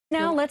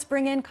Now let's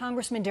bring in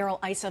Congressman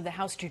Issa of the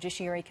House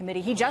Judiciary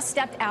Committee. He just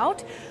stepped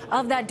out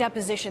of that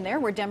deposition there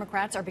where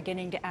Democrats are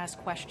beginning to ask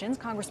questions.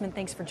 Congressman,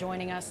 thanks for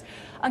joining us.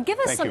 Give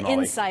us some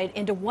insight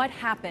into what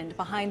happened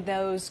behind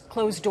those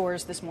closed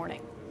doors this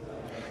morning.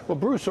 Well,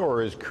 Bruce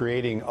Ohr is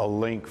creating a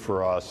link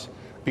for us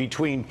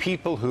between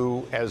people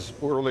who, as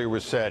earlier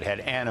was said, had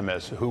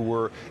animus, who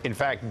were in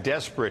fact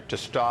desperate to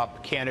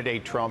stop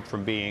candidate Trump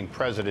from being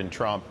President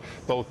Trump,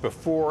 both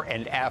before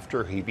and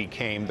after he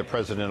became the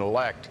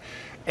president-elect.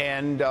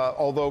 And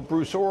although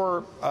Bruce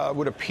Ohr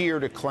would appear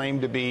to claim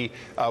to be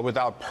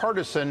without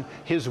partisan,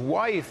 his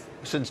wife,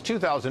 since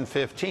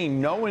 2015,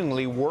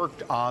 knowingly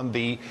worked on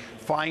the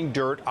fine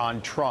dirt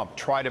on Trump,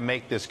 try to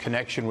make this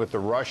connection with the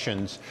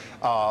Russians,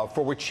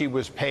 for which she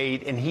was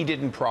paid, and he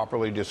didn't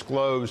properly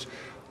disclose.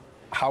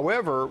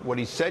 However, what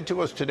he said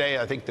to us today,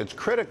 I think that's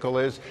critical,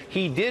 is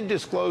he did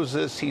disclose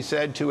this, he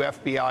said, to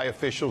FBI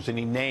officials, and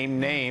he named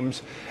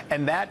names,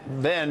 and that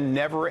then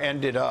never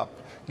ended up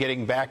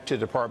getting back to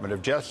Department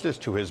of Justice,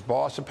 to his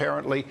boss,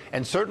 apparently,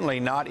 and certainly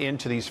not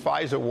into these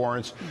FISA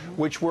warrants,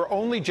 which were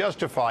only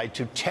justified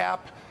to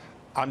tap,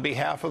 on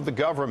behalf of the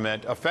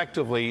government,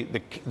 effectively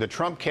the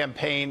Trump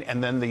campaign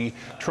and then the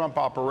Trump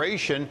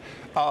operation,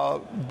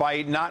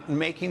 by not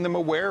making them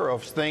aware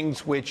of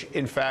things which,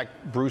 in fact,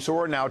 Bruce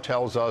Ohr now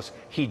tells us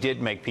he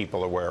did make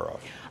people aware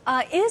of.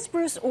 Is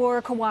Bruce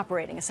Ohr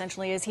cooperating,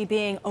 essentially? Is he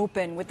being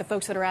open with the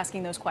folks that are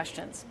asking those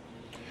questions?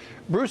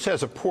 Bruce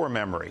has a poor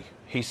memory.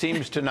 He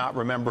seems to not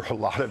remember a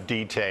lot of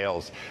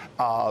details.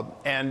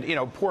 And, you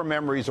know, poor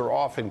memories are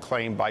often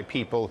claimed by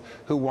people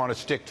who want to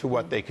stick to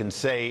what they can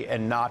say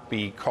and not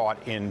be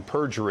caught in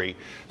perjury.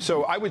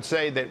 So I would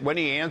say that when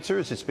he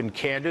answers, it's been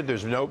candid.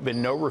 There's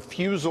been no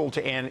refusal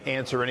to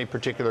answer any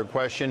particular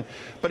question.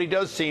 But he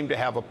does seem to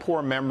have a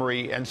poor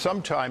memory, and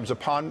sometimes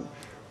upon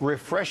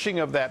refreshing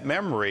of that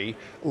memory,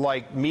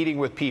 like meeting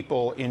with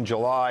people in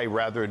July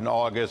rather than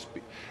August,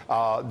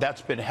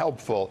 that's been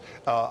helpful.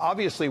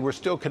 Obviously, we're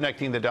still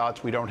connecting the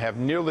dots. We don't have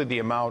nearly the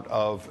amount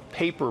of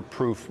paper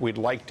proof we'd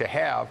like to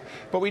have,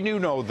 but we do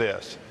know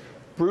this.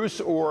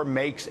 Bruce Ohr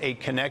makes a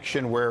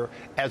connection where,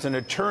 as an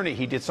attorney,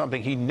 he did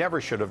something he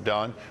never should have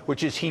done,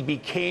 which is he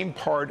became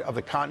part of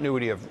the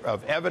continuity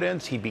of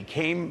evidence. He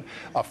became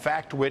a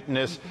fact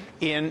witness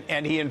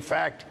and he, in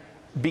fact,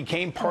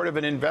 became part of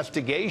an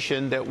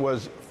investigation that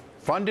was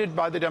funded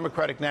by the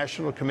Democratic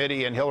National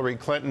Committee and Hillary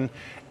Clinton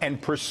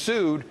and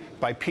pursued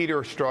by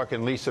Peter Strzok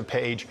and Lisa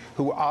Page,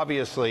 who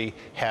obviously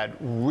had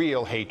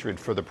real hatred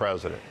for the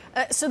president.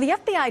 So the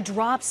FBI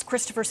drops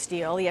Christopher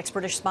Steele, the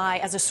ex-British spy,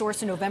 as a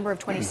source in November of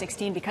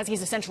 2016 because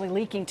he's essentially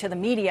leaking to the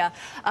media.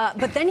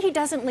 But then he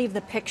doesn't leave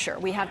the picture.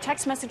 We have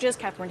text messages.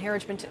 Catherine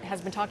Herridge has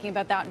been talking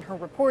about that in her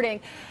reporting,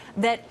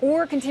 that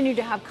Ohr continued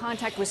to have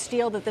contact with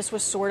Steele, that this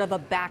was sort of a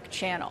back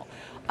channel.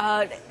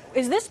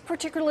 Is this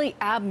particularly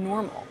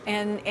abnormal?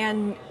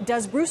 And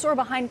does Bruce Ohr,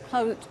 behind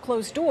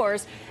closed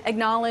doors,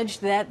 acknowledge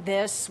that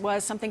this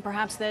was something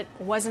perhaps that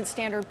wasn't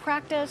standard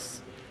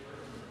practice?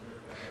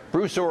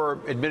 Bruce Ohr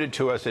admitted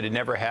to us that it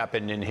never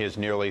happened in his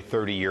nearly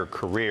 30-year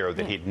career,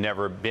 that he'd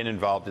never been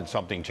involved in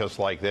something just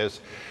like this.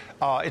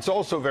 It's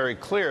also very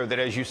clear that,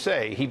 as you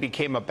say, he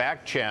became a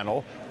back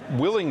channel,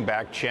 willing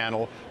back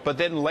channel, but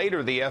then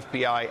later the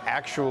FBI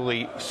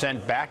actually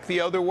sent back the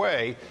other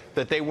way,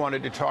 that they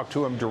wanted to talk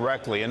to him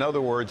directly. In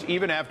other words,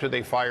 even after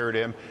they fired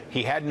him,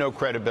 he had no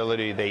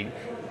credibility. They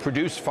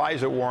produced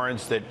FISA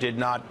warrants that did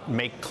not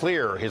make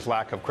clear his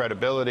lack of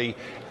credibility.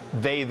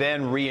 They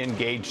then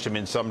re-engaged him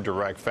in some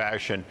direct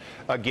fashion.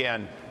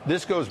 Again,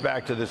 this goes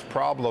back to this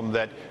problem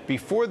that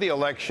before the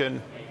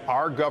election,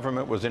 our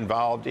government was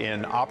involved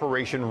in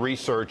Operation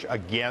Research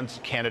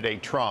against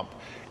candidate Trump.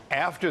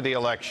 After the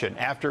election,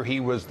 after he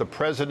was the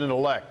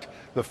president-elect,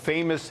 the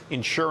famous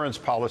insurance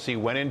policy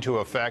went into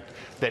effect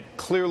that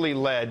clearly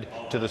led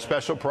to the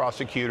special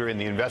prosecutor in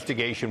the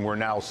investigation we're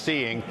now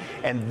seeing.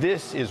 And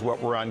this is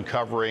what we're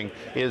uncovering,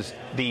 is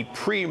the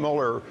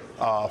pre-Mueller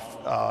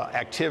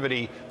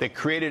activity that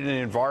created an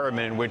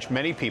environment in which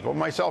many people,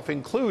 myself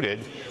included,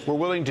 were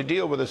willing to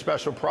deal with a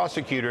special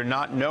prosecutor,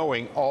 not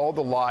knowing all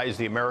the lies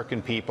the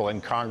American people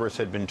and Congress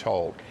had been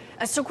told.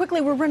 So quickly,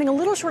 we're running a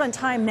little short on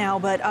time now,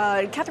 but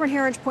Catherine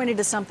Herridge pointed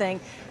to something,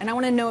 and I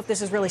want to know if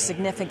this is really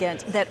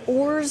significant, that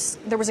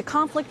there was a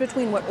conflict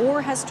between what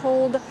Ohr has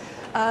told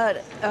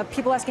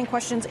people asking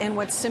questions and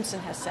what Simpson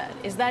has said.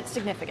 Is that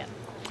significant?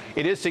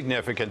 It is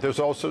significant. There's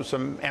also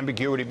some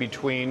ambiguity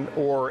between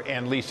Ohr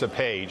and Lisa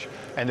Page,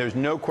 and there's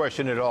no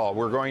question at all.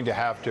 We're going to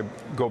have to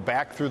go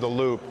back through the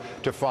loop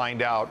to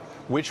find out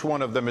which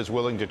one of them is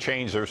willing to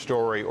change their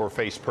story or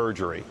face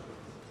perjury.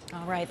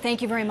 All right.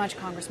 Thank you very much,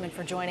 Congressman,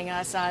 for joining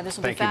us. This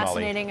will be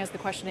fascinating as the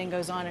questioning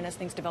goes on and as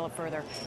things develop further.